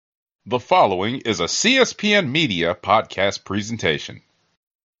The following is a CSPN Media podcast presentation.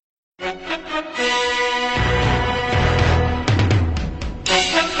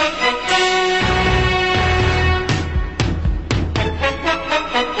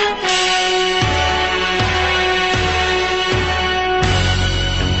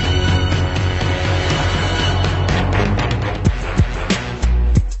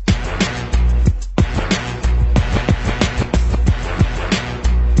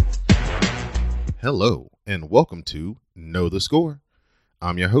 Hello, and welcome to Know the Score.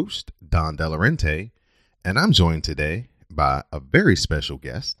 I'm your host, Don Delarente, and I'm joined today by a very special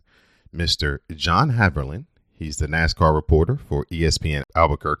guest, Mr. John Haverlin. He's the NASCAR reporter for ESPN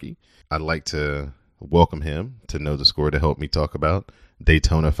Albuquerque. I'd like to welcome him to Know the Score to help me talk about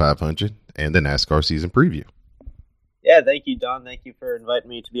Daytona 500 and the NASCAR season preview. Yeah, thank you, Don. Thank you for inviting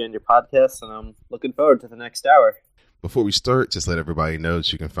me to be on your podcast, and I'm looking forward to the next hour. Before we start, just let everybody know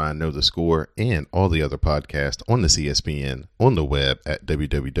that you can find Know the Score and all the other podcasts on the CSPN on the web at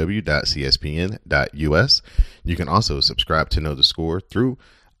www.cspn.us. You can also subscribe to Know the Score through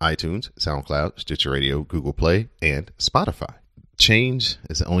iTunes, SoundCloud, Stitcher Radio, Google Play, and Spotify. Change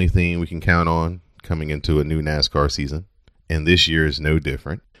is the only thing we can count on coming into a new NASCAR season, and this year is no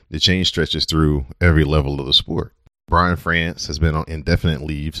different. The change stretches through every level of the sport. Brian France has been on indefinite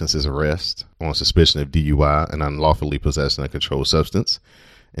leave since his arrest on suspicion of DUI and unlawfully possessing a controlled substance.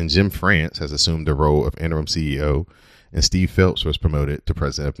 And Jim France has assumed the role of interim CEO, and Steve Phelps was promoted to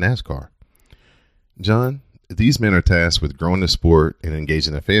president of NASCAR. John, these men are tasked with growing the sport and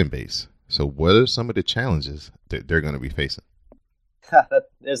engaging the fan base. So what are some of the challenges that they're going to be facing?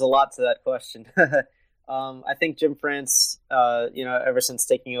 There's a lot to that question. I think Jim France, ever since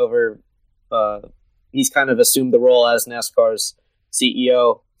taking over, he's kind of assumed the role as NASCAR's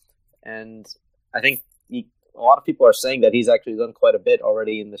CEO, and I think a lot of people are saying that he's actually done quite a bit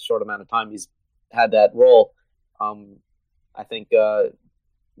already in the short amount of time he's had that role. I think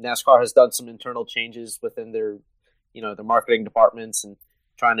NASCAR has done some internal changes within their marketing departments and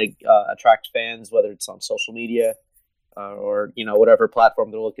trying to attract fans, whether it's on social media or whatever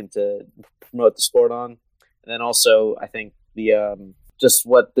platform they're looking to promote the sport on. And then also, I think the just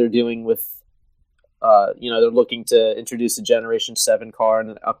what they're doing with they're looking to introduce a Generation 7 car in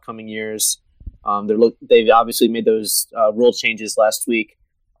the upcoming years. They've obviously made those rule changes last week.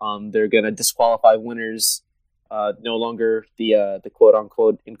 They're going to disqualify winners, no longer the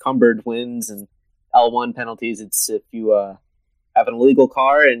quote-unquote encumbered wins and L1 penalties. It's if you have an illegal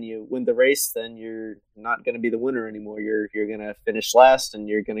car and you win the race, then you're not going to be the winner anymore. You're going to finish last, and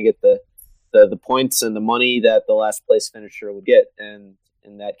you're going to get the points and the money that the last place finisher would get. And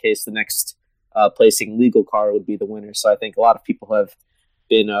in that case, the next placing legal car would be the winner. So I think a lot of people have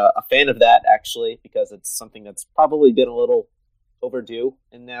been a fan of that, actually, because it's something that's probably been a little overdue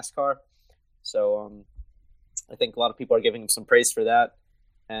in NASCAR. So I think a lot of people are giving him some praise for that.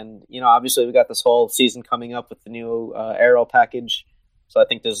 And, obviously we got this whole season coming up with the new aero package. So I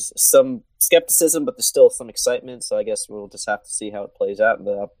think there's some skepticism, but there's still some excitement. So I guess we'll just have to see how it plays out in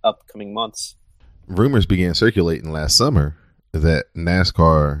the upcoming months. Rumors began circulating last summer that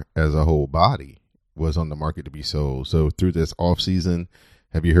NASCAR as a whole body was on the market to be sold. So through this off season,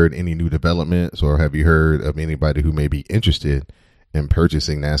 have you heard any new developments, or have you heard of anybody who may be interested in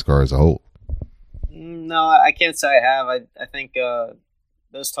purchasing NASCAR as a whole? No, I can't say I have. I think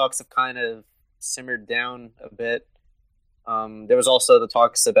those talks have kind of simmered down a bit. There was also the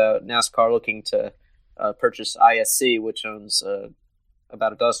talks about NASCAR looking to purchase ISC, which owns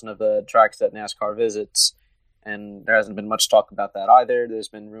about a dozen of the tracks that NASCAR visits. And there hasn't been much talk about that either. There's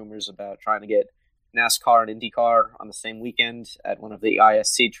been rumors about trying to get NASCAR and IndyCar on the same weekend at one of the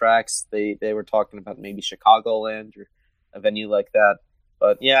ISC tracks. They were talking about maybe Chicagoland or a venue like that.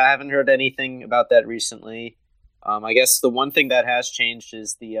 But yeah, I haven't heard anything about that recently. I guess the one thing that has changed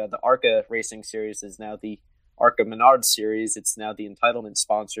is the ARCA Racing Series is now the ARCA Menard Series. It's now the entitlement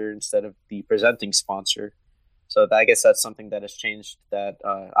sponsor instead of the presenting sponsor. So I guess that's something that has changed. That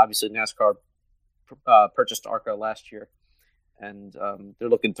obviously NASCAR purchased ARCA last year, and they're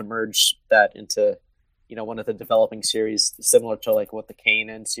looking to merge that into one of the developing series, similar to like what the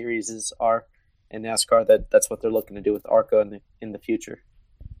K&N series are in NASCAR. That's what they're looking to do with ARCA in the future.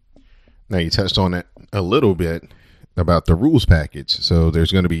 Now, you touched on it a little bit about the rules package. So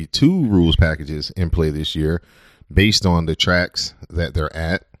there's going to be 2 rules packages in play this year based on the tracks that they're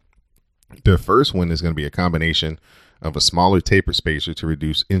at. The first one is going to be a combination of a smaller taper spacer to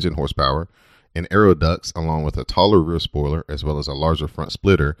reduce engine horsepower, and aero ducts, along with a taller rear spoiler, as well as a larger front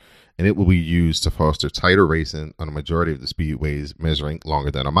splitter, and it will be used to foster tighter racing on a majority of the speedways measuring longer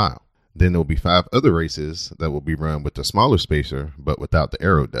than a mile. Then there'll be 5 other races that will be run with the smaller spacer, but without the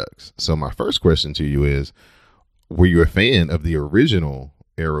aero ducts. So my first question to you is, were you a fan of the original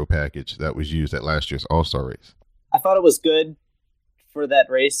aero package that was used at last year's All-Star race? I thought it was good for that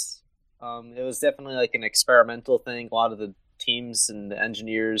race. It was definitely like an experimental thing. A lot of the teams and the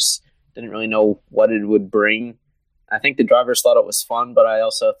engineers didn't really know what it would bring. I think the drivers thought it was fun, but I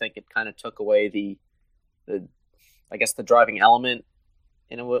also think it kind of took away the I guess the driving element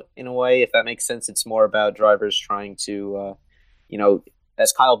in a way, if that makes sense. It's more about drivers trying to,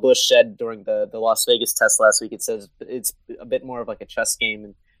 as Kyle Busch said during the Las Vegas test last week, it says it's a bit more of like a chess game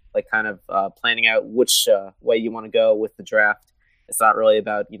and like kind of planning out which way you want to go with the draft. It's not really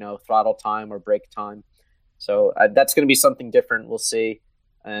about, throttle time or brake time. So that's going to be something different. We'll see.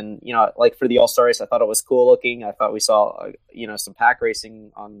 And, like for the All-Star race, I thought it was cool looking. I thought we saw, some pack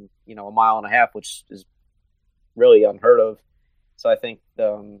racing on, a mile and a half, which is really unheard of. So I think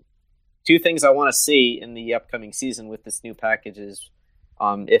two things I want to see in the upcoming season with this new package is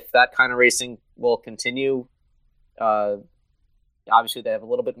if that kind of racing will continue. Obviously, they have a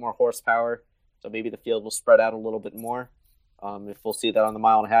little bit more horsepower, so maybe the field will spread out a little bit more. If we'll see that on the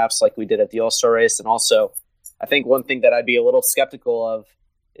mile and a half, like we did at the All-Star race. And also, I think one thing that I'd be a little skeptical of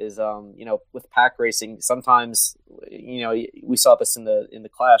is, with pack racing, sometimes, we saw this in the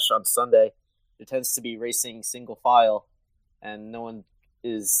Clash on Sunday. There tends to be racing single file, and no one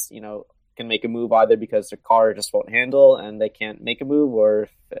is, can make a move either because their car just won't handle and they can't make a move, or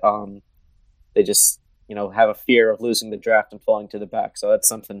they just, have a fear of losing the draft and falling to the back. So that's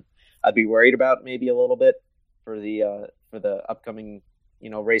something I'd be worried about maybe a little bit for the upcoming,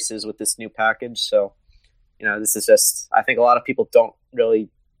 races with this new package. So, this is just, I think a lot of people don't really,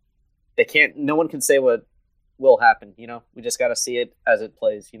 no one can say what will happen. We just got to see it as it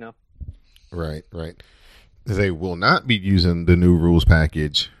plays, Right. They will not be using the new rules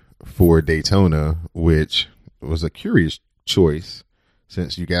package for Daytona, which was a curious choice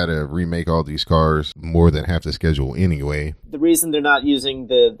since you got to remake all these cars more than half the schedule anyway. The reason they're not using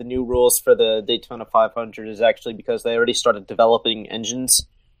the new rules for the Daytona 500 is actually because they already started developing engines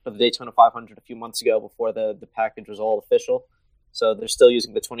for the Daytona 500 a few months ago before the package was all official. So they're still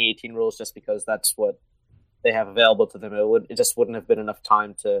using the 2018 rules just because that's what they have available to them. It just wouldn't have been enough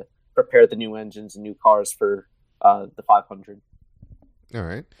time to prepare the new engines and new cars for the 500. All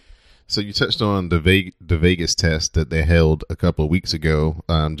right. So you touched on the Vegas test that they held a couple of weeks ago.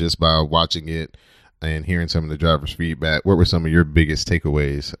 Just by watching it and hearing some of the drivers' feedback, what were some of your biggest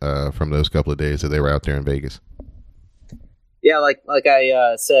takeaways from those couple of days that they were out there in Vegas? Yeah, like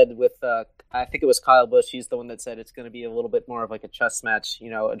I said with, I think it was Kyle Busch. He's the one that said it's going to be a little bit more of like a chess match.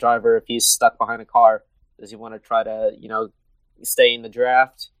 A driver, if he's stuck behind a car, does he want to try to, stay in the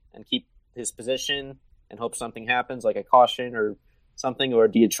draft and keep his position and hope something happens, like a caution or something, or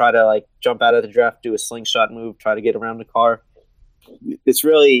do you try to like jump out of the draft, do a slingshot move, try to get around the car? It's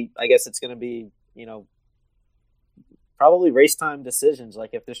really, I guess it's going to be, probably race time decisions.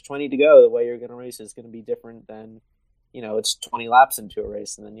 Like if there's 20 to go, the way you're going to race is going to be different than, it's 20 laps into a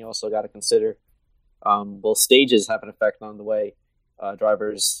race. And then you also got to consider, stages have an effect on the way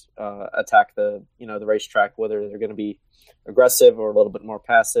drivers attack the racetrack, whether they're going to be aggressive or a little bit more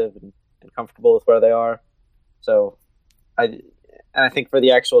passive and comfortable with where they are. So I think for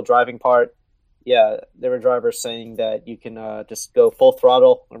the actual driving part, yeah, there were drivers saying that you can just go full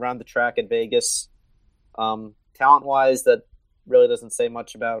throttle around the track at Vegas. Talent-wise, that really doesn't say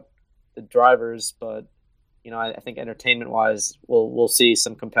much about the drivers, but I think entertainment-wise, we'll see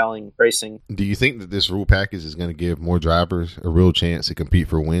some compelling racing. Do you think that this rule package is going to give more drivers a real chance to compete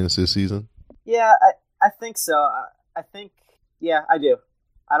for wins this season? Yeah, I think so. I think, yeah, I do.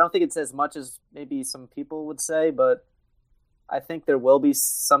 I don't think it's as much as maybe some people would say, but I think there will be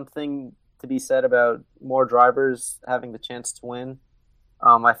something to be said about more drivers having the chance to win.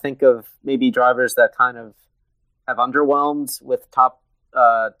 I think of maybe drivers that kind of have underwhelmed with top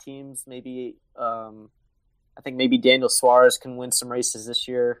teams. Maybe I think maybe Daniel Suarez can win some races this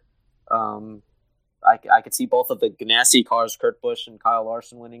year. I could see both of the Ganassi cars, Kurt Busch and Kyle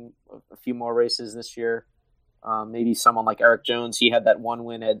Larson, winning a few more races this year. Maybe someone like Eric Jones. He had that one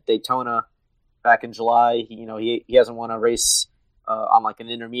win at Daytona back in July. He hasn't won a race on like an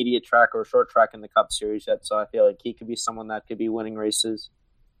intermediate track or a short track in the Cup Series yet. So I feel like he could be someone that could be winning races.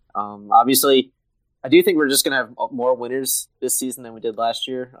 Obviously, I do think we're just going to have more winners this season than we did last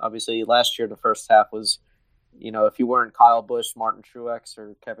year. Obviously, last year the first half was, if you weren't Kyle Busch, Martin Truex,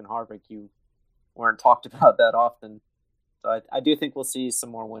 or Kevin Harvick, you weren't talked about that often. So I do think we'll see some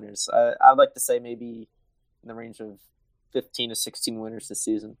more winners. I'd like to say maybe in the range of 15 to 16 winners this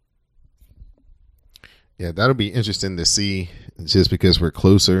season. Yeah, that'll be interesting to see just because we're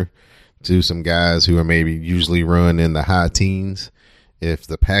closer to some guys who are maybe usually run in the high teens. If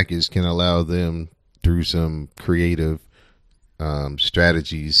the package can allow them through some creative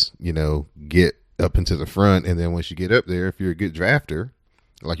strategies, get up into the front. And then once you get up there, if you're a good drafter,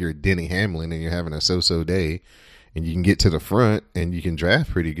 like you're Denny Hamlin and you're having a so-so day and you can get to the front and you can draft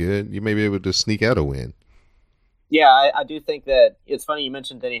pretty good, you may be able to sneak out a win. Yeah, I do think that it's funny you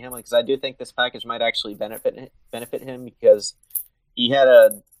mentioned Denny Hamlin because I do think this package might actually benefit him because he had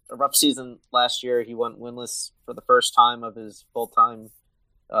a rough season last year. He went winless for the first time of his full-time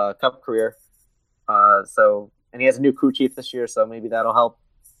Cup career. And he has a new crew chief this year, so maybe that'll help.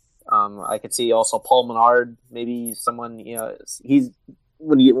 I could see also Paul Menard, maybe someone, he's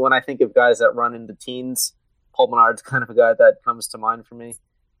when I think of guys that run in the teens, Paul Menard's kind of a guy that comes to mind for me.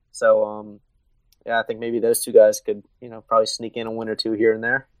 So, I think maybe those two guys could, probably sneak in a win or two here and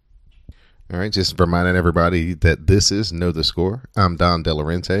there. All right, just reminding everybody that this is Know the Score. I'm Don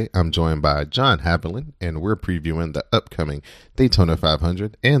DeLaurente. I'm joined by John Haverlin, and we're previewing the upcoming Daytona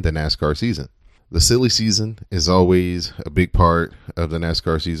 500 and the NASCAR season. The silly season is always a big part of the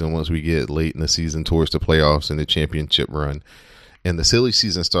NASCAR season once we get late in the season towards the playoffs and the championship run. And the silly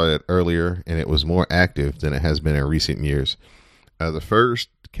season started earlier, and it was more active than it has been in recent years. The first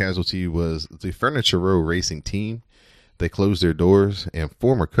casualty was the Furniture Row Racing team. They closed their doors, and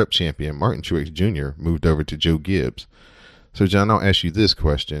former Cup champion Martin Truex Jr. moved over to Joe Gibbs. So, John, I'll ask you this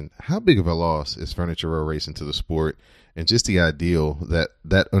question. How big of a loss is Furniture Row Racing to the sport, and just the ideal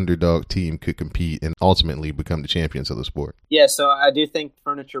that underdog team could compete and ultimately become the champions of the sport? Yeah, so I do think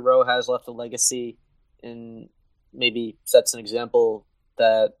Furniture Row has left a legacy and maybe sets an example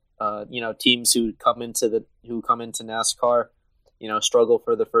that, teams who come into NASCAR, struggle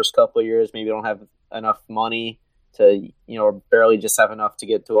for the first couple of years, maybe don't have enough money to, or barely just have enough to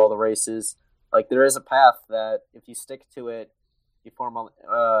get to all the races. Like, there is a path that if you stick to it, you form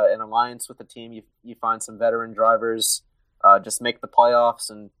an alliance with the team, you find some veteran drivers, just make the playoffs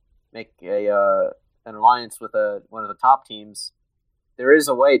and make an alliance with one of the top teams. There is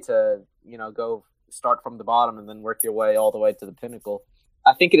a way to, go start from the bottom and then work your way all the way to the pinnacle.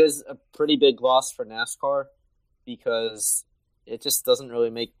 I think it is a pretty big loss for NASCAR because it just doesn't really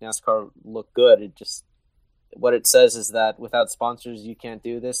make NASCAR look good. What it says is that without sponsors, you can't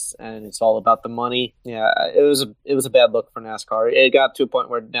do this, and it's all about the money. Yeah, it was a bad look for NASCAR. It got to a point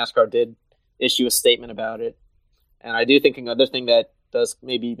where NASCAR did issue a statement about it, and I do think another thing that does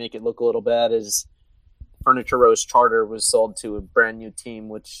maybe make it look a little bad is Furniture Row's charter was sold to a brand new team,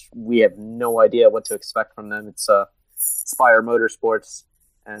 which we have no idea what to expect from them. It's Spire Motorsports,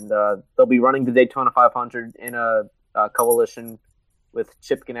 and they'll be running the Daytona 500 in a coalition with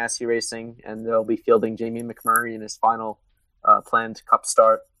Chip Ganassi Racing, and they'll be fielding Jamie McMurray in his final planned Cup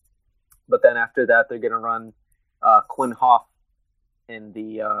start. But then after that, they're going to run Quinn Hoff in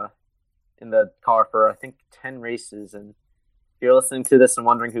the car for I think 10 races. And if you're listening to this and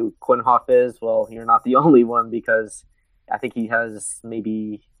wondering who Quinn Hoff is, well, you're not the only one because I think he has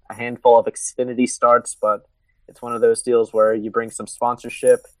maybe a handful of Xfinity starts, but it's one of those deals where you bring some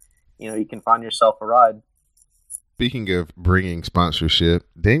sponsorship, you can find yourself a ride. Speaking of bringing sponsorship,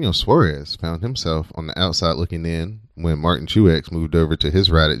 Daniel Suarez found himself on the outside looking in when Martin Truex moved over to his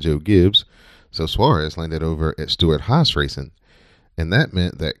ride at Joe Gibbs, so Suarez landed over at Stewart-Haas Racing. And that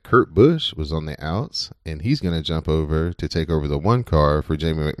meant that Kurt Busch was on the outs, and he's going to jump over to take over the one car for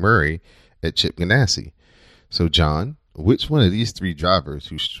Jamie McMurray at Chip Ganassi. So, John, which one of these three drivers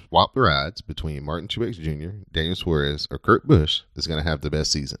who swapped rides between Martin Truex Jr., Daniel Suarez, or Kurt Busch is going to have the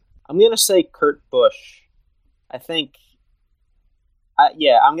best season? I'm going to say Kurt Busch. I'm going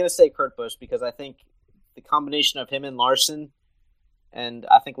to say Kurt Busch because I think the combination of him and Larson, and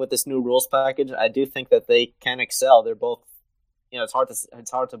I think with this new rules package, I do think that they can excel. They're both, it's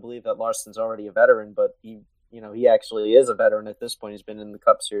hard to believe that Larson's already a veteran, but he actually is a veteran at this point. He's been in the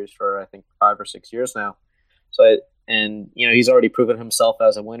Cup Series for I think 5 or 6 years now. So, he's already proven himself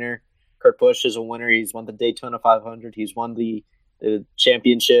as a winner. Kurt Busch is a winner. He's won the Daytona 500. He's won the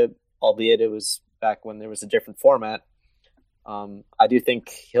championship, albeit it was back when there was a different format. I do think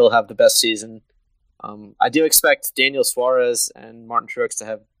he'll have the best season. I do expect Daniel Suarez and Martin Truex to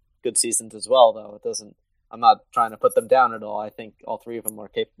have good seasons as well, though. I'm not trying to put them down at all. I think all three of them are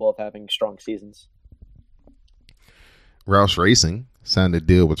capable of having strong seasons. Roush Racing signed a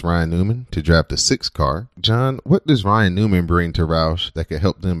deal with Ryan Newman to draft the 6th car. John, what does Ryan Newman bring to Roush that could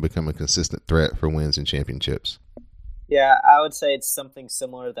help them become a consistent threat for wins and championships? Yeah, I would say it's something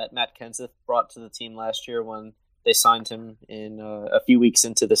similar that Matt Kenseth brought to the team last year when they signed him in a few weeks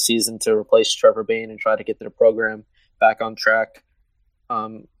into the season to replace Trevor Bayne and try to get their program back on track.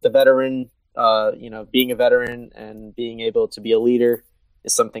 The veteran, being a veteran and being able to be a leader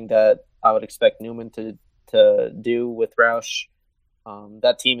is something that I would expect Newman to do with Roush.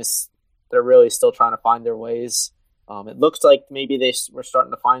 That team they're really still trying to find their ways. It looks like maybe they were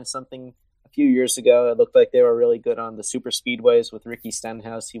starting to find something a few years ago. It looked like they were really good on the super speedways with Ricky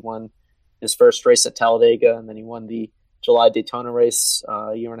Stenhouse. He won his first race at Talladega, and then he won the July Daytona race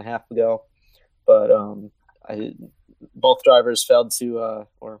a year and a half ago. But both drivers failed to,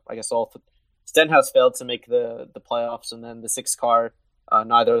 Stenhouse failed to make the playoffs, and then the 6 car,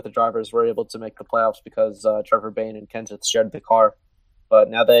 neither of the drivers were able to make the playoffs because Trevor Bayne and Kenseth shared the car. But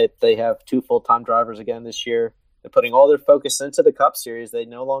now that they have 2 full-time drivers again this year, they're putting all their focus into the Cup Series. They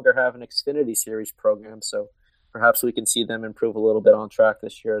no longer have an Xfinity Series program, so perhaps we can see them improve a little bit on track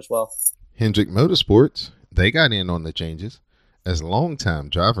this year as well. Hendrick Motorsports, they got in on the changes as longtime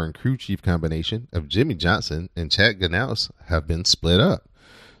driver and crew chief combination of Jimmy Johnson and Chad Knaus have been split up.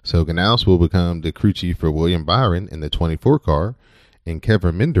 So Knaus will become the crew chief for William Byron in the 24 car, and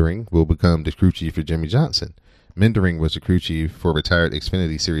Kevin Mindering will become the crew chief for Jimmy Johnson. Mindering was the crew chief for retired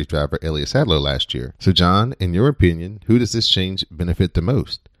Xfinity Series driver Elliott Sadler last year. So John, in your opinion, who does this change benefit the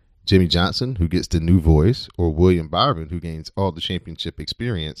most? Jimmy Johnson, who gets the new voice, or William Byron, who gains all the championship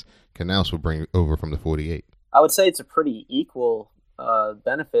experience Knaus will bring over from the 48? I would say it's a pretty equal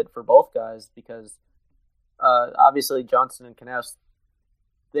benefit for both guys because obviously Johnson and Knaus,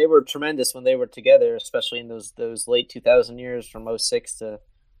 they were tremendous when they were together, especially in those late 2000 years from 06 to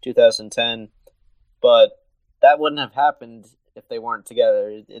 2010. But that wouldn't have happened if they weren't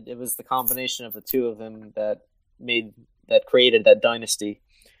together. It was the combination of the two of them that created that dynasty.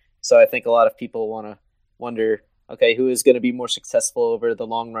 So I think a lot of people want to wonder, okay, who is going to be more successful over the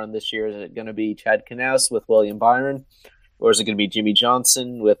long run this year? Is it going to be Chad Knaus with William Byron, or is it going to be Jimmy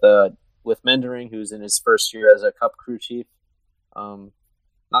Johnson with Mindering, who's in his first year as a Cup crew chief?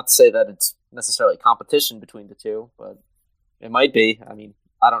 Not to say that it's necessarily competition between the two, but it might be. I mean,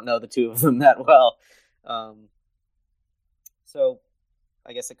 I don't know the two of them that well. So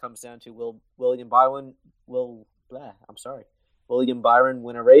I guess it comes down to will William Byron win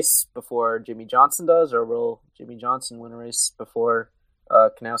a race before Jimmy Johnson does, or will Jimmy Johnson win a race before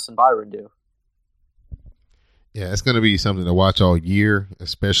Knaus and Byron do? Yeah, it's going to be something to watch all year,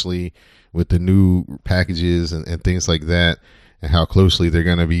 especially with the new packages and things like that, and how closely they're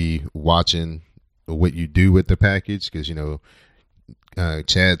going to be watching what you do with the package. Because,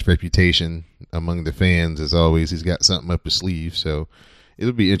 Chad's reputation among the fans is always he's got something up his sleeve. So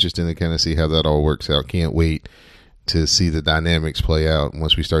it'll be interesting to kind of see how that all works out. Can't wait to see the dynamics play out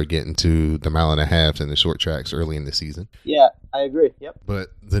once we start getting to the 1.5 miles and the short tracks early in the season. Yeah, I agree. Yep. But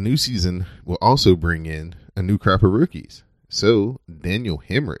the new season will also bring in a new crop of rookies. So Daniel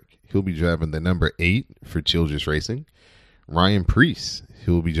Hemrick, he'll be driving the number 8 for Childress Racing. Ryan Preece,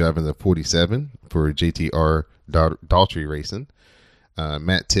 he'll be driving the 47 for JTR Daughtry Racing.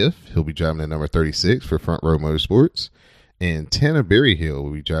 Matt Tiff, he'll be driving the number 36 for Front Row Motorsports. And Tanner Berryhill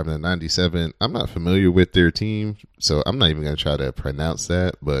will be driving the 97. I'm not familiar with their team, so I'm not even going to try to pronounce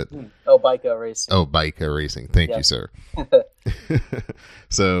that. But Baika Racing. Oh, Baika Racing. Thank you, sir.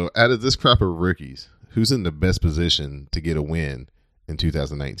 So out of this crop of rookies, who's in the best position to get a win in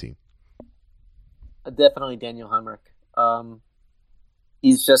 2019? Definitely Daniel Hemrick.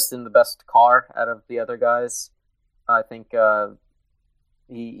 He's just in the best car out of the other guys. I think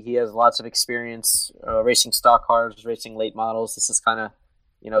he has lots of experience racing stock cars, racing late models. This is kind of,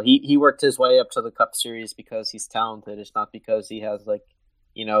 he worked his way up to the Cup Series because he's talented. It's not because he has a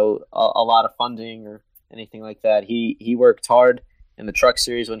lot of funding or anything like that. He worked hard in the Truck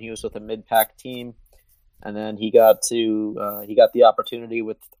Series when he was with a mid-pack team, and then he got the opportunity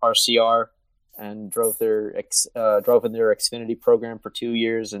with RCR and drove in their Xfinity program for 2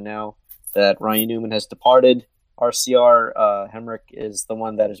 years. And now that Ryan Newman has departed RCR, Hemrick is the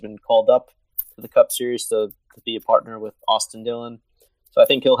one that has been called up to the Cup Series to be a partner with Austin Dillon. So I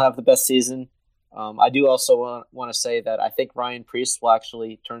think he'll have the best season. I do also want to say that I think Ryan Preece will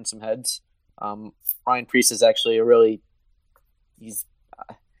actually turn some heads. Ryan Preece is actually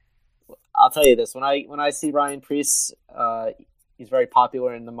I'll tell you this, when I see Ryan Preece, he's very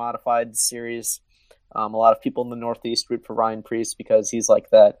popular in the modified series. A lot of people in the Northeast root for Ryan Preece because he's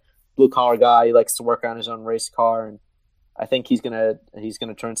like that blue collar guy. He likes to work on his own race car, and I think he's gonna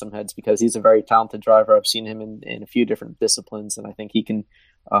turn some heads because he's a very talented driver. I've seen him in a few different disciplines, and I think he can.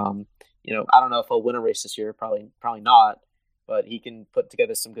 I don't know if he'll win a race this year. Probably not, but he can put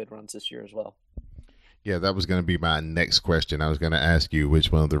together some good runs this year as well. Yeah, that was going to be my next question. I was going to ask you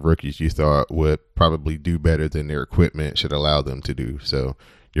which one of the rookies you thought would probably do better than their equipment should allow them to do. So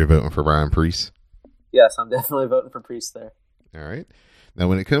you're voting for Ryan Preece? Yes, I'm definitely voting for Preece there. All right. Now,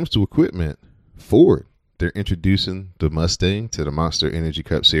 when it comes to equipment, Ford, they're introducing the Mustang to the Monster Energy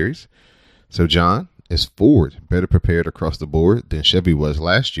Cup Series. So, John, is Ford better prepared across the board than Chevy was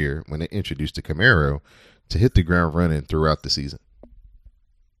last year when they introduced the Camaro to hit the ground running throughout the season?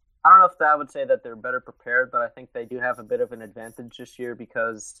 I don't know if I would say that they're better prepared, but I think they do have a bit of an advantage this year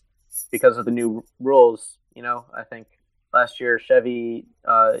because of the new rules. I think last year Chevy,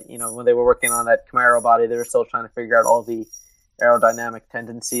 when they were working on that Camaro body, they were still trying to figure out all the aerodynamic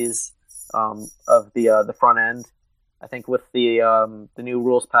tendencies of the front end. I think with the new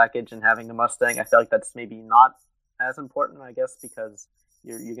rules package and having the Mustang, I feel like that's maybe not as important, I guess, because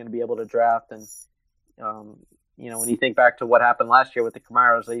you're going to be able to draft. And when you think back to what happened last year with the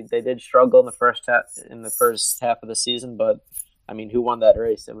Camaros, they did struggle in the first half of the season. But I mean, who won that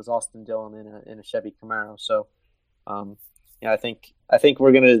race? It was Austin Dillon in a Chevy Camaro. So I think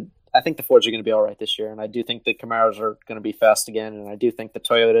the Fords are going to be all right this year, and I do think the Camaros are going to be fast again, and I do think the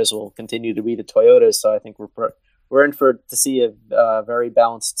Toyotas will continue to be the Toyotas. So I think we're in to see a very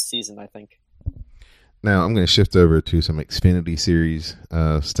balanced season, I think. Now I'm going to shift over to some Xfinity Series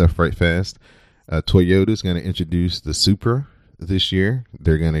stuff right fast. Toyota's going to introduce the Supra this year.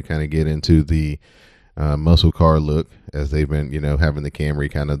 They're going to kind of get into the muscle car look, as they've been, having the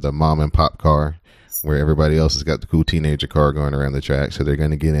Camry, kind of the mom and pop car, where everybody else has got the cool teenager car going around the track. So they're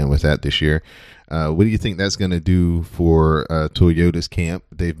going to get in with that this year. What do you think that's going to do for Toyota's camp?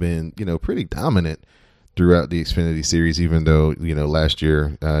 They've been, pretty dominant throughout the Xfinity Series, even though, last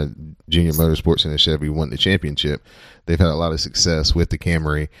year Junior Motorsports and the Chevy won the championship. They've had a lot of success with the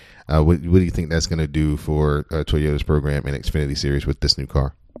Camry. What do you think that's going to do for Toyota's program in Xfinity Series with this new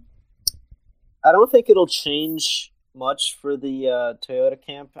car? I don't think it'll change much for the Toyota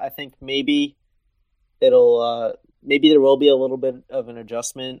camp. I think maybe there will be a little bit of an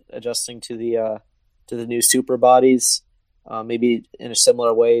adjusting to the new Super bodies, maybe in a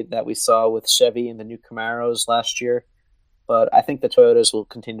similar way that we saw with Chevy and the new Camaros last year. But I think the Toyotas will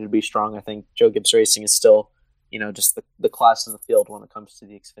continue to be strong. I think Joe Gibbs Racing is still, just the class of the field when it comes to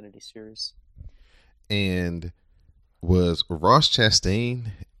the Xfinity Series. And was Ross Chastain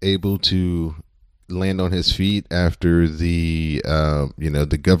able to land on his feet after the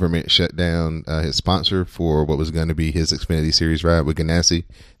the government shut down his sponsor for what was going to be his Xfinity Series ride with Ganassi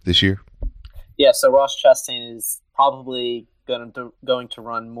this year? Yeah, so Ross Chastain is probably going to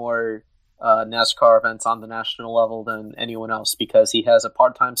run more NASCAR events on the national level than anyone else, because he has a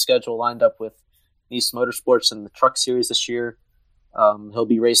part-time schedule lined up with Nice Motorsports in the Truck Series this year. He'll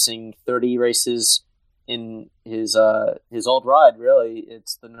be racing 30 races in his old ride. Really,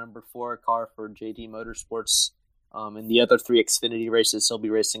 it's the number 4 car for JD Motorsports. In the other 3 Xfinity races, he'll be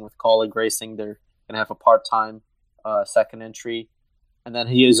racing with Colleague Racing. They're going to have a part-time second entry. And then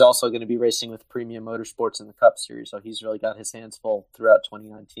he is also going to be racing with Premium Motorsports in the Cup Series. So he's really got his hands full throughout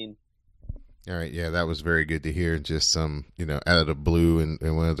 2019. All right. Yeah, that was very good to hear. Just some, out of the blue and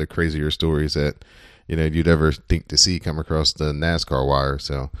one of the crazier stories that, you'd ever think to see come across the NASCAR wire.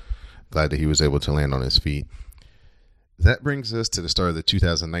 So glad that he was able to land on his feet. That brings us to the start of the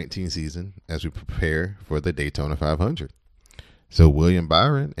 2019 season as we prepare for the Daytona 500. So William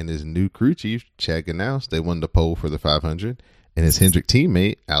Byron and his new crew chief, Chad Ganous, they won the pole for the 500. And his Hendrick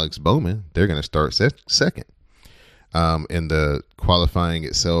teammate, Alex Bowman, they're going to start second. In the qualifying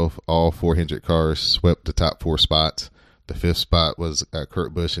itself, all 4 Hendrick cars swept the top 4 spots. The 5th spot was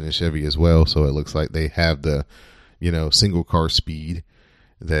Kurt Busch and his Chevy as well. So it looks like they have the, single car speed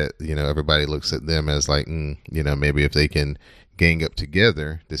that, everybody looks at them as like, maybe if they can gang up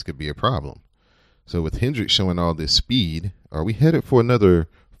together, this could be a problem. So with Hendrick showing all this speed, are we headed for another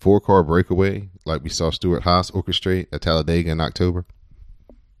 4-car breakaway like we saw Stuart Haas orchestrate at Talladega in October?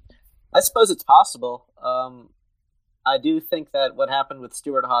 I suppose it's possible. I do think that what happened with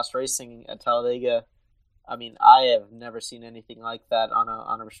Stuart Haas racing at Talladega, I mean, I have never seen anything like that on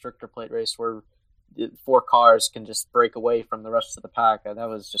a restrictor plate race where 4 cars can just break away from the rest of the pack. That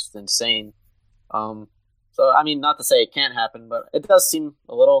was just insane. So, I mean, not to say it can't happen, but it does seem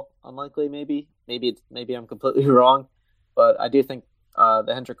a little unlikely. Maybe I'm completely wrong, but I do think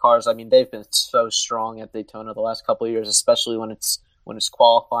the Hendrick cars, I mean, they've been so strong at Daytona the last couple of years, especially when it's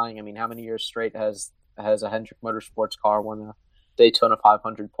qualifying. I mean, how many years straight has a Hendrick Motorsports car won a Daytona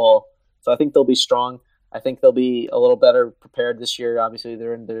 500 pole? So I think they'll be strong. I think they'll be a little better prepared this year. Obviously,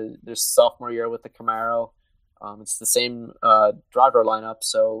 they're in their sophomore year with the Camaro. It's the same driver lineup,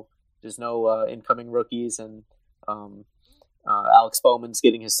 so there's no incoming rookies, and Alex Bowman's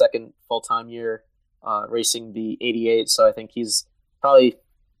getting his second full-time year racing the 88. So I think he's probably,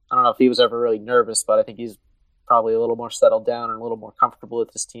 I don't know if he was ever really nervous, but I think he's probably a little more settled down and a little more comfortable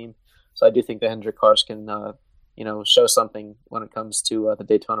with his team. So I do think the Hendrick cars can, show something when it comes to the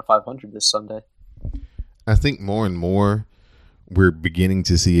Daytona 500 this Sunday. I think more and more we're beginning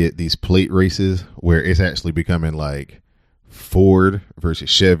to see it, these plate races where it's actually becoming like Ford versus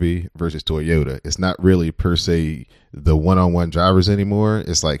Chevy versus Toyota. It's not really per se the one-on-one drivers anymore.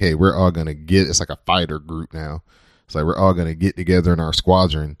 It's like, hey, we're all going to it's like a fighter group now. It's like we're all going to get together in our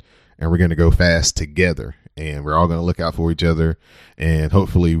squadron and we're going to go fast together. And we're all going to look out for each other. And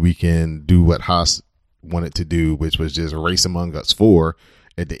hopefully we can do what Haas wanted to do, which was just race among us four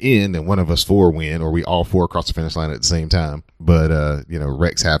at the end, and one of us four win, or we all four cross the finish line at the same time. But,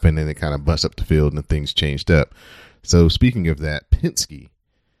 wrecks happened and it kind of bunched up the field and things changed up. So speaking of that, Penske,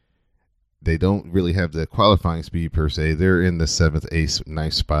 they don't really have the qualifying speed per se. They're in the 7th, 8th,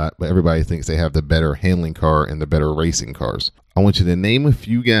 9th spot, but everybody thinks they have the better handling car and the better racing cars. I want you to name a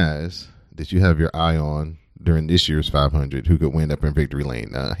few guys that you have your eye on during this year's 500 who could wind up in victory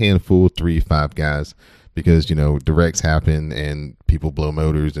lane. A handful, 3, 5 guys, because, the wrecks happen and people blow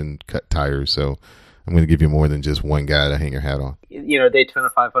motors and cut tires. So I'm going to give you more than just one guy to hang your hat on. Daytona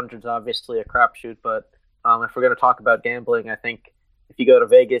 500 is obviously a crapshoot, but if we're going to talk about gambling, I think if you go to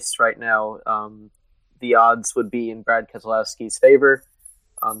Vegas right now, the odds would be in Brad Keselowski's favor.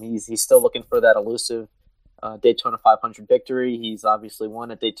 He's still looking for that elusive Daytona 500 victory. He's obviously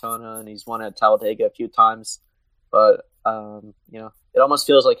won at Daytona and he's won at Talladega a few times, but it almost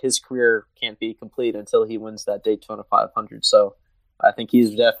feels like his career can't be complete until he wins that Daytona 500. So I think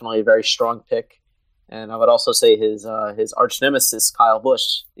he's definitely a very strong pick. And I would also say his arch nemesis, Kyle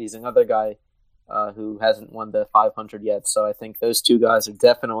Busch, he's another guy who hasn't won the 500 yet. So I think those two guys are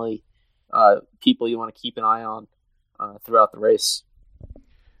definitely people you want to keep an eye on throughout the race.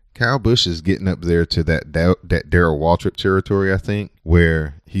 Kyle Busch is getting up there to that Darrell Waltrip territory, I think,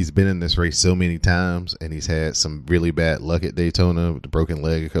 where he's been in this race so many times and he's had some really bad luck at Daytona with the broken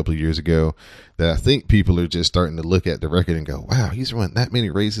leg a couple of years ago, that I think people are just starting to look at the record and go, wow, he's run that many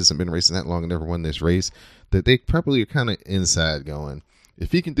races and been racing that long and never won this race, that they probably are kind of inside going,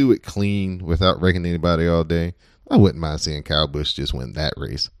 if he can do it clean without wrecking anybody all day, I wouldn't mind seeing Kyle Busch just win that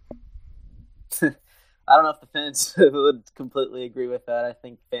race. I don't know if the fans would completely agree with that. I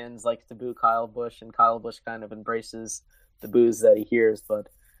think fans like to boo Kyle Busch, and Kyle Busch kind of embraces the boos that he hears. But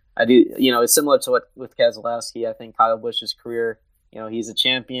I do, it's similar to what with Keselowski. I think Kyle Busch's career, he's a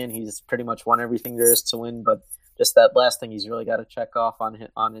champion. He's pretty much won everything there is to win. But just that last thing he's really got to check off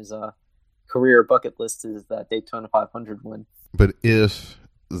on his career bucket list is that Daytona 500 win. But if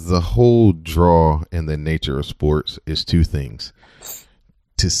the whole draw and the nature of sports is two things,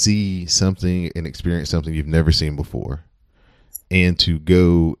 to see something and experience something you've never seen before, and to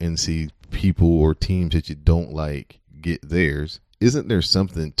go and see people or teams that you don't like get theirs, isn't there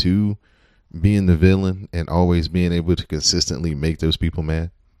something to being the villain and always being able to consistently make those people mad?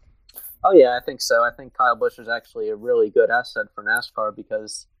 Oh yeah, I think so. I think Kyle Busch is actually a really good asset for NASCAR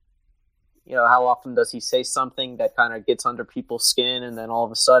because, how often does he say something that kind of gets under people's skin, and then all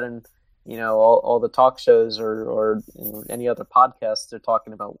of a sudden, all the talk shows or any other podcasts, they're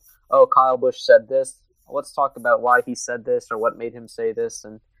talking about, oh, Kyle Busch said this. Let's talk about why he said this or what made him say this.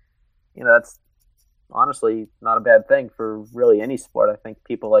 And, that's honestly not a bad thing for really any sport. I think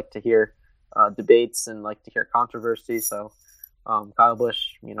people like to hear debates and like to hear controversy. So Kyle Busch,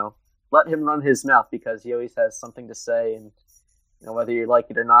 let him run his mouth because he always has something to say. And, whether you like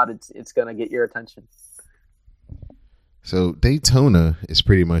it or not, it's going to get your attention. So Daytona is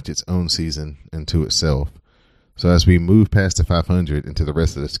pretty much its own season unto itself. So as we move past the 500 into the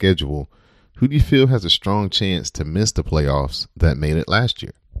rest of the schedule, who do you feel has a strong chance to miss the playoffs that made it last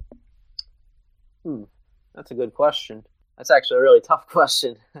year? That's a good question. That's actually a really tough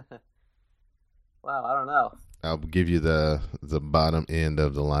question. Wow, I don't know. I'll give you the bottom end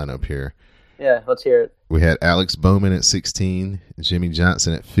of the lineup here. Yeah, let's hear it. We had Alex Bowman at 16, Jimmy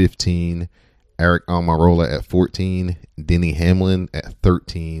Johnson at 15, Eric Almirola at 14, Denny Hamlin at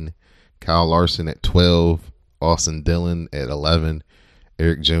 13, Kyle Larson at 12, Austin Dillon at 11,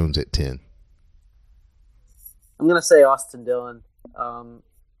 Eric Jones at 10. I'm gonna say Austin Dillon. I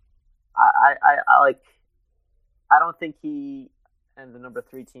don't think he and the number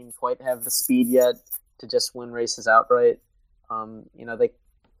 3 team quite have the speed yet to just win races outright.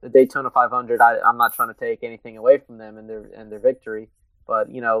 The Daytona 500. I'm not trying to take anything away from them and their victory, but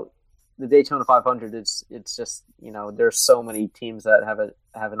the Daytona 500 it's just there's so many teams that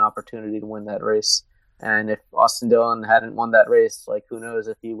have an opportunity to win that race, and if Austin Dillon hadn't won that race, like who knows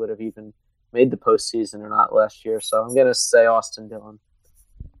if he would have even made the postseason or not last year. So I'm gonna say Austin Dillon.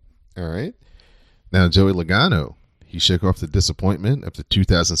 All right, now Joey Logano, he shook off the disappointment of the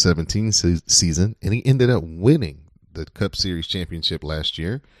 2017 season, and he ended up winning the Cup Series championship last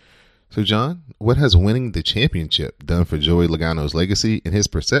year. So, John, what has winning the championship done for Joey Logano's legacy and his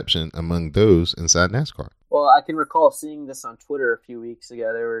perception among those inside NASCAR? Well, I can recall seeing this on Twitter a few weeks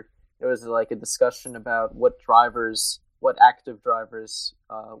ago. There was like a discussion about what active drivers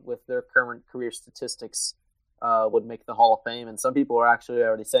with their current career statistics would make the Hall of Fame, and some people were actually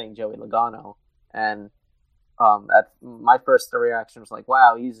already saying Joey Logano. And at my first reaction was like,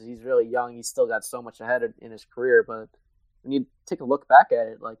 "Wow, he's really young. He's still got so much ahead in his career." But when you take a look back at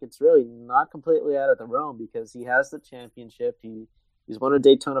it, like it's really not completely out of the realm because he has the championship. He's won a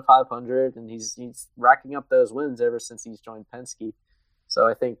Daytona 500, and he's racking up those wins ever since he's joined Penske. So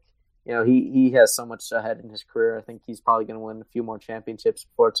I think he has so much ahead in his career. I think he's probably going to win a few more championships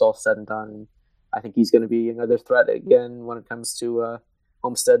before it's all said and done. And I think he's going to be another threat again when it comes to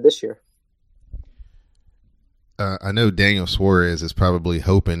Homestead this year. I know Daniel Suarez is probably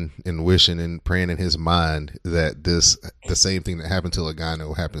hoping and wishing and praying in his mind that the same thing that happened to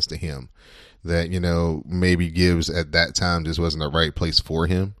Logano happens to him. That, maybe Gibbs at that time just wasn't the right place for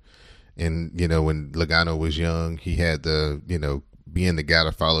him. And, when Logano was young, he had being the guy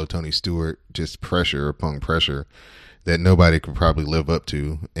to follow Tony Stewart, just pressure upon pressure that nobody could probably live up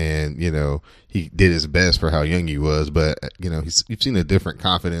to. And, he did his best for how young he was, but, you've seen a different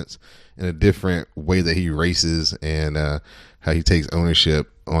confidence and a different way that he races and how he takes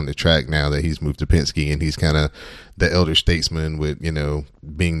ownership on the track now that he's moved to Penske, and he's kind of the elder statesman with,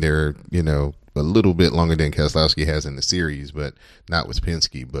 being there, a little bit longer than Keselowski has in the series, but not with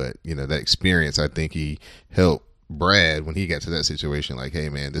Penske. But, that experience, I think he helped Brad when he got to that situation, like, hey,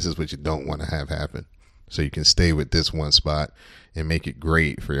 man, this is what you don't want to have happen. So you can stay with this one spot and make it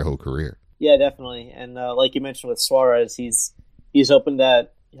great for your whole career. Yeah, definitely. And like you mentioned with Suarez, he's hoping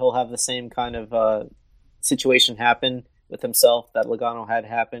that he'll have the same kind of situation happen with himself that Logano had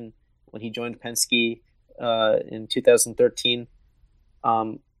happen when he joined Penske in 2013.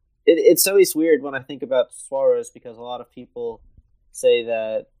 It's always weird when I think about Suarez because a lot of people say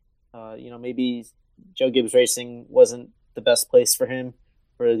that, maybe Joe Gibbs Racing wasn't the best place for him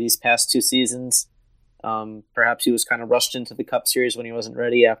for these past 2 seasons. Perhaps he was kind of rushed into the Cup Series when he wasn't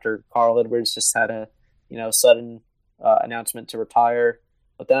ready after Carl Edwards just had a, sudden announcement to retire.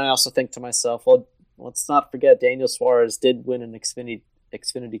 But then I also think to myself, well, let's not forget Daniel Suarez did win an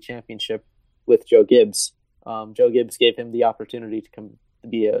Xfinity championship with Joe Gibbs. Joe Gibbs gave him the opportunity to come to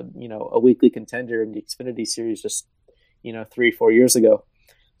be a weekly contender in the Xfinity Series just 3-4 years ago.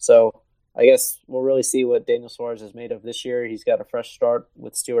 So I guess we'll really see what Daniel Suarez is made of this year. He's got a fresh start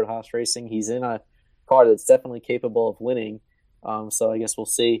with Stewart-Haas Racing. He's in a car that's definitely capable of winning. So I guess we'll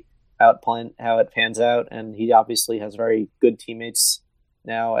see how it pans out. And he obviously has very good teammates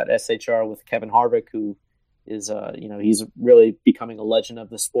now at SHR with Kevin Harvick, who is, he's really becoming a legend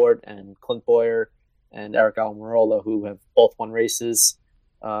of the sport, and Clint Boyer and Eric Almirola, who have both won races,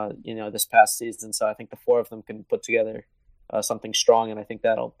 this past season. So I think the 4 of them can put together something strong, and I think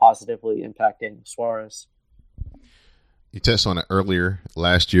that'll positively impact Daniel Suarez. You touched on it earlier.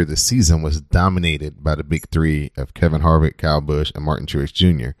 Last year, the season was dominated by the big 3 of Kevin Harvick, Kyle Busch, and Martin Truex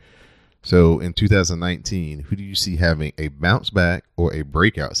Jr. So in 2019, who do you see having a bounce back or a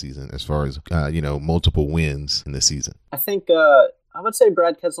breakout season as far as, multiple wins in the season? I think I would say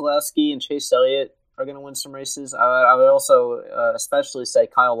Brad Keselowski and Chase Elliott are going to win some races. I would also especially say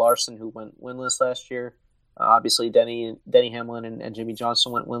Kyle Larson, who went winless last year. Obviously, Denny Hamlin and Jimmy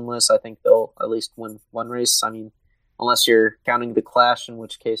Johnson went winless. I think they'll at least win one race. I mean, unless you're counting the Clash, in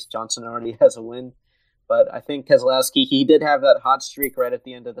which case Johnson already has a win. But I think Keselowski, he did have that hot streak right at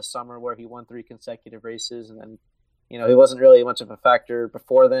the end of the summer where he won 3 consecutive races. And then, he wasn't really much of a factor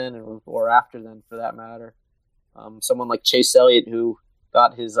before then or after then, for that matter. Someone like Chase Elliott, who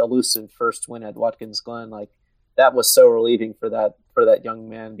got his elusive first win at Watkins Glen, like that was so relieving for that young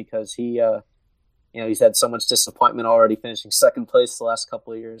man because he, he's had so much disappointment already, finishing second place the last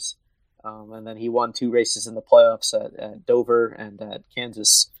couple of years. And then he won 2 races in the playoffs at Dover and at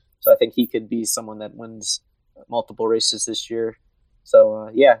Kansas. So I think he could be someone that wins multiple races this year. So,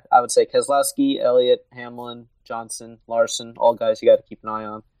 I would say Keselowski, Elliott, Hamlin, Johnson, Larson, all guys you got to keep an eye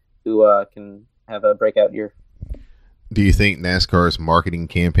on who can have a breakout year. Do you think NASCAR's marketing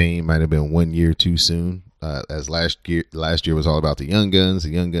campaign might have been 1 year too soon? As last year was all about the young guns,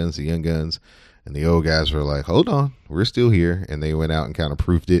 and the old guys were like, hold on, we're still here. And they went out and kind of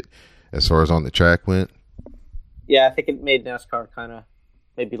proved it as far as on the track went. Yeah, I think it made NASCAR kind of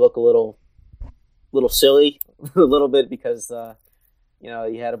maybe look a little silly a little bit because,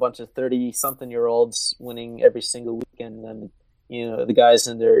 you had a bunch of 30-something-year-olds winning every single weekend. And then, the guys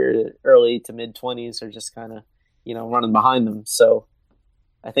in their early to mid-20s are just kind of, running behind them. So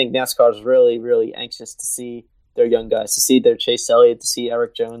I think NASCAR is really, really anxious to see their young guys, to see their Chase Elliott, to see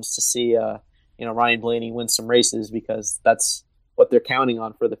Eric Jones, to see Ryan Blaney win some races, because that's what they're counting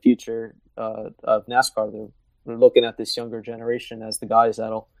on for the future of NASCAR. They're looking at this younger generation as the guys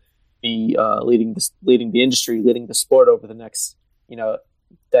that'll be leading the industry, leading the sport over the next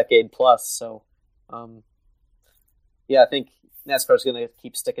decade plus. So I think NASCAR is going to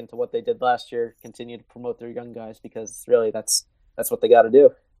keep sticking to what they did last year, continue to promote their young guys, because really that's what they got to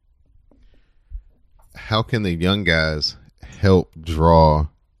do. How can the young guys help draw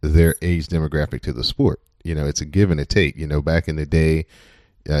their age demographic to the sport? It's a give and a take. Back in the day,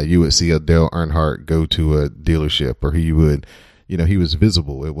 you would see a Dale Earnhardt go to a dealership, or he would, he was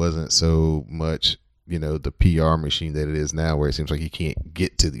visible. It wasn't so much, the PR machine that it is now, where it seems like he can't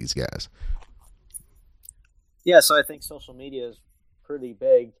get to these guys. Yeah, so I think social media is pretty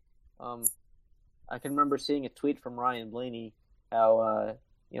big. I can remember seeing a tweet from Ryan Blaney how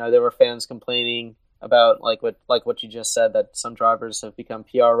there were fans complaining about like what you just said, that some drivers have become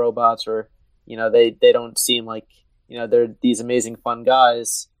PR robots, or they don't seem like they're these amazing fun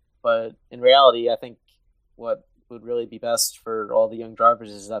guys. But in reality, I think what would really be best for all the young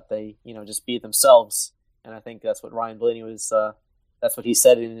drivers is that they just be themselves. And I think that's what Ryan Blaney was. That's what he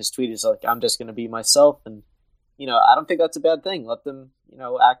said in his tweet. Is like, I'm just going to be myself, and I don't think that's a bad thing. Let them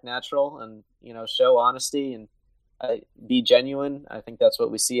act natural and show honesty and be genuine. I think that's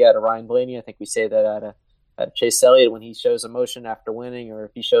what we see out of Ryan Blaney. I think we say that at Chase Elliott when he shows emotion after winning, or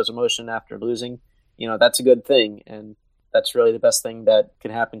if he shows emotion after losing. That's a good thing, and that's really the best thing that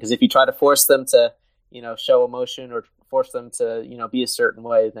can happen. Because if you try to force them to show emotion, or force them to be a certain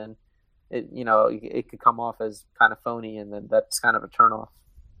way, then it could come off as kind of phony, and then that's kind of a turnoff.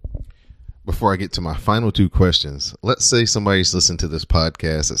 Before I get to my final two questions, let's say somebody's listening to this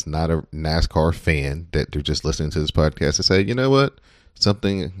podcast that's not a NASCAR fan, that they're just listening to this podcast and say, you know what,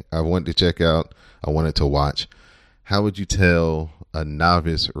 something I wanted to check out, I wanted to watch. How would you tell a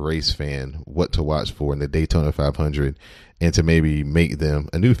novice race fan what to watch for in the Daytona 500, and to maybe make them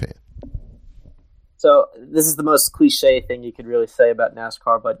a new fan? So this is the most cliche thing you could really say about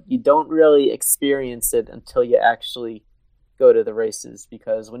NASCAR, but you don't really experience it until you actually go to the races,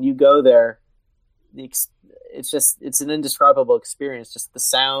 because when you go there, it's an indescribable experience. Just the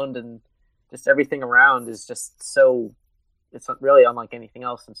sound and just everything around is just so, it's really unlike anything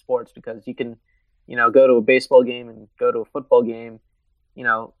else in sports, because you can go to a baseball game and go to a football game,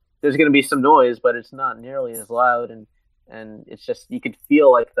 there's going to be some noise, but it's not nearly as loud, and it's just, you could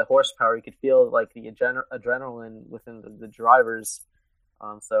feel like the horsepower, you could feel like the adrenaline within the drivers.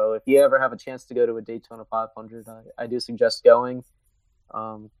 So if you ever have a chance to go to a Daytona 500, I do suggest going.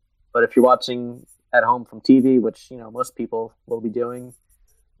 But if you're watching at home from TV, which most people will be doing,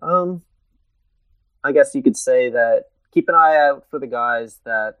 I guess you could say that keep an eye out for the guys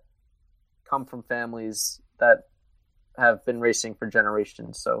that come from families that have been racing for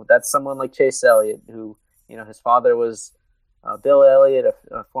generations. So that's someone like Chase Elliott, who his father was Bill Elliott,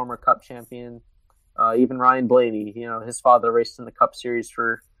 a former Cup champion. Even Ryan Blaney, his father raced in the Cup Series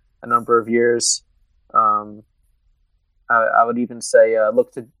for a number of years. I would even say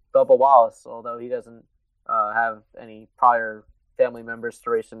look to Bubba Wallace, although he doesn't have any prior family members to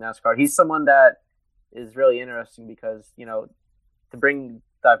race in NASCAR. He's someone that is really interesting, because to bring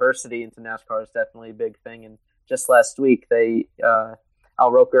diversity into NASCAR is definitely a big thing. And just last week,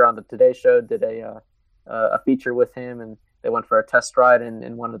 Al Roker on the Today Show did a feature with him, and they went for a test ride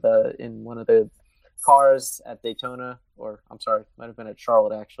in one of the cars at Daytona, or I'm sorry, might have been at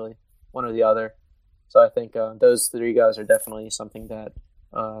Charlotte, actually, one or the other. So I think those three guys are definitely something that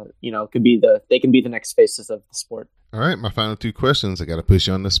they can be the next faces of the sport. All right, my final two questions. I got to push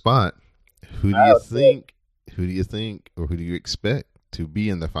you on the spot. Who do you think, or who do you expect to be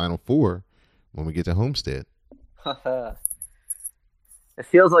in the Final Four when we get to Homestead? It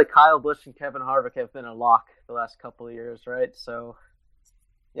feels like Kyle Busch and Kevin Harvick have been a lock the last couple of years, right? So,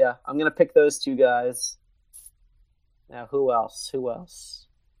 yeah, I'm going to pick those two guys. Now, who else?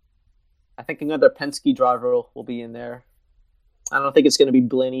 I think another Penske driver will be in there. I don't think it's going to be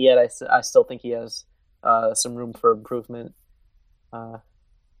Blaney yet. I still think he has some room for improvement. I'm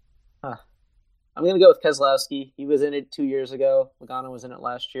going to go with Keselowski. He was in it 2 years ago. Logano was in it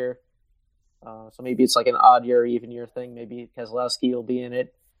last year. So maybe it's like an odd year, even year thing. Maybe Keselowski will be in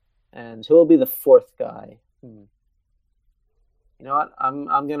it. And who will be the fourth guy? You know what?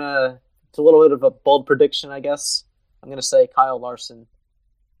 I'm going to, it's a little bit of a bold prediction, I guess. I'm going to say Kyle Larson.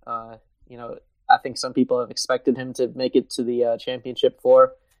 I think some people have expected him to make it to the championship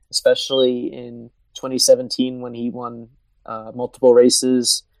four, especially in 2017 when he won multiple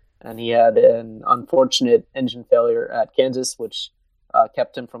races, and he had an unfortunate engine failure at Kansas, which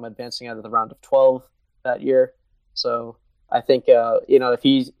kept him from advancing out of the round of 12 that year. So I think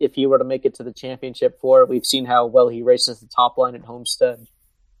if he were to make it to the championship four, we've seen how well he races the top line at Homestead.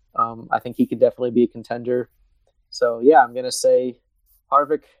 I think he could definitely be a contender. So yeah, I'm gonna say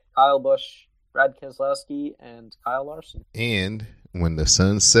Harvick, Kyle Busch, Brad Keselowski, and Kyle Larson. And when the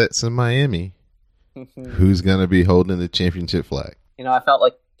sun sets in Miami, who's gonna be holding the championship flag? I felt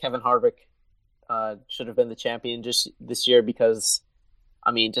like Kevin Harvick should have been the champion just this year because,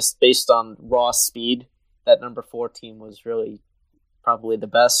 just based on raw speed, that number 4 team was really probably the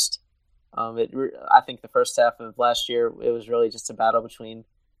best. I think the first half of last year, it was really just a battle between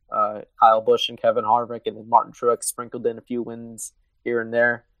Kyle Busch and Kevin Harvick, and then Martin Truex sprinkled in a few wins here and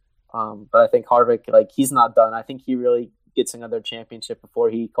there. But I think Harvick, he's not done. I think he really gets another championship before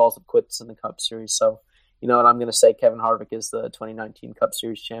he calls it quits in the Cup Series. So, you know what, I'm going to say Kevin Harvick is the 2019 Cup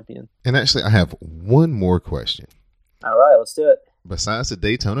Series champion. And actually, I have one more question. All right, let's do it. Besides the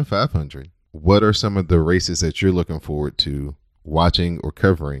Daytona 500, what are some of the races that you're looking forward to watching or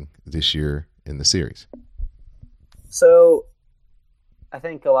covering this year in the series? So I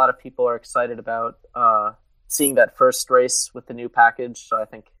think a lot of people are excited about seeing that first race with the new package. So I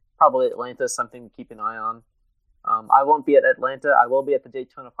think probably Atlanta is something to keep an eye on. I won't be at Atlanta. I will be at the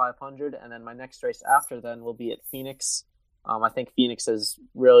Daytona 500, and then my next race after then will be at Phoenix. I think Phoenix is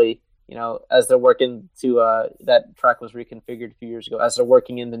really, as they're working to that track was reconfigured a few years ago. As they're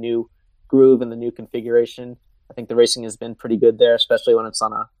working in the new groove and the new configuration, I think the racing has been pretty good there, especially when it's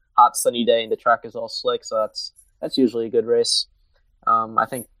on a hot sunny day and the track is all slick. So that's usually a good race. I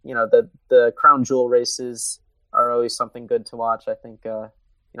think the crown jewel races are always something good to watch. I think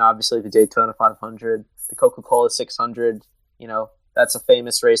obviously the Daytona 500, the Coca-Cola 600. That's a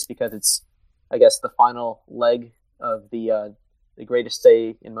famous race because it's, I guess, the final leg of the greatest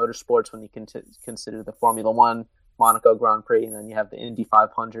day in motorsports when you consider the Formula One, Monaco Grand Prix, and then you have the Indy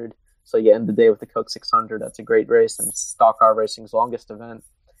 500. So you end the day with the Coke 600. That's a great race, and it's stock car racing's longest event.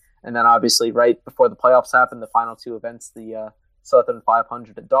 And then obviously right before the playoffs happen, the final two events, the Southern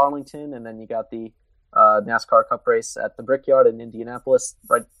 500 at Darlington, and then you got the NASCAR Cup race at the Brickyard in Indianapolis.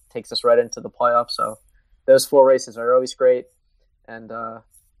 Right, takes us right into the playoffs. So those 4 races are always great, and I'm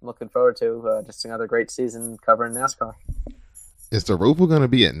looking forward to just another great season covering NASCAR. Is the Roval going to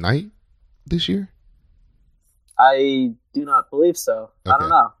be at night this year? I do not believe so. Okay. I don't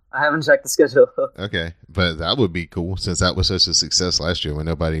know. I haven't checked the schedule. Okay, but that would be cool since that was such a success last year when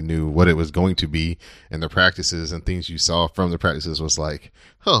nobody knew what it was going to be, and the practices and things you saw from the practices was like,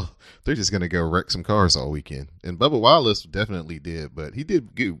 they're just going to go wreck some cars all weekend. And Bubba Wallace definitely did, but he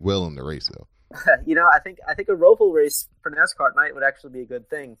did get well in the race though. I think a Roval race for NASCAR at night would actually be a good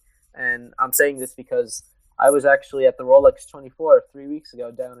thing, and I'm saying this because I was actually at the Rolex 24 3 weeks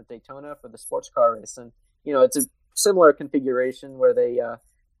ago down at Daytona for the sports car race, and it's a similar configuration where they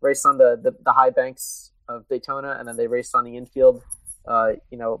race on the high banks of Daytona, and then they race on the infield,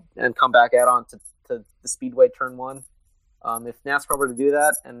 and come back out onto the Speedway Turn 1. If NASCAR were to do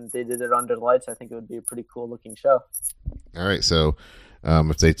that and they did it under the lights, I think it would be a pretty cool looking show. All right, so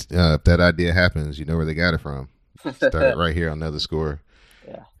if that idea happens, you know where they got it from. Start it right here on Know the Score.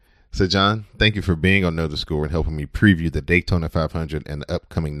 Yeah. So, John, thank you for being on Know the Score and helping me preview the Daytona 500 and the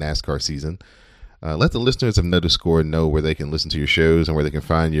upcoming NASCAR season. Let the listeners of Know the Score know where they can listen to your shows and where they can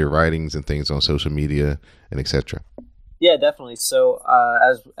find your writings and things on social media and etc. Yeah, definitely. So,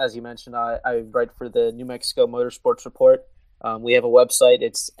 as you mentioned, I write for the New Mexico Motorsports Report. We have a website.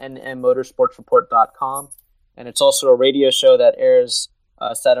 It's nmmotorsportsreport.com, and it's also a radio show that airs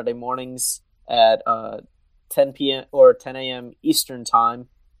Saturday mornings at 10 p.m. or 10 a.m. Eastern Time.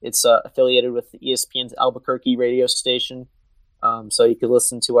 It's affiliated with ESPN's Albuquerque radio station. So you can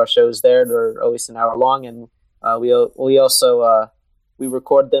listen to our shows there. They're always an hour long, and we also we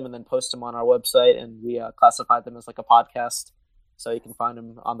record them and then post them on our website, and we classify them as like a podcast. So you can find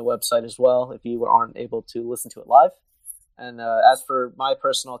them on the website as well if you aren't able to listen to it live. And as for my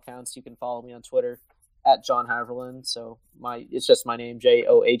personal accounts, you can follow me on Twitter at John Haverlin. So it's just my name,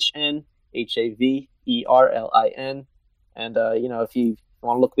 JohnHaverlin. And if you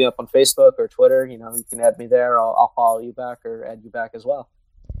want to look me up on Facebook or Twitter, you can add me there. I'll follow you back or add you back as well.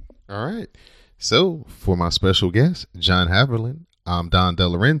 All right. So for my special guest, John Haverlin, I'm Don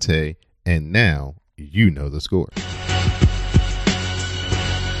DeLaurenti, and now you know the score.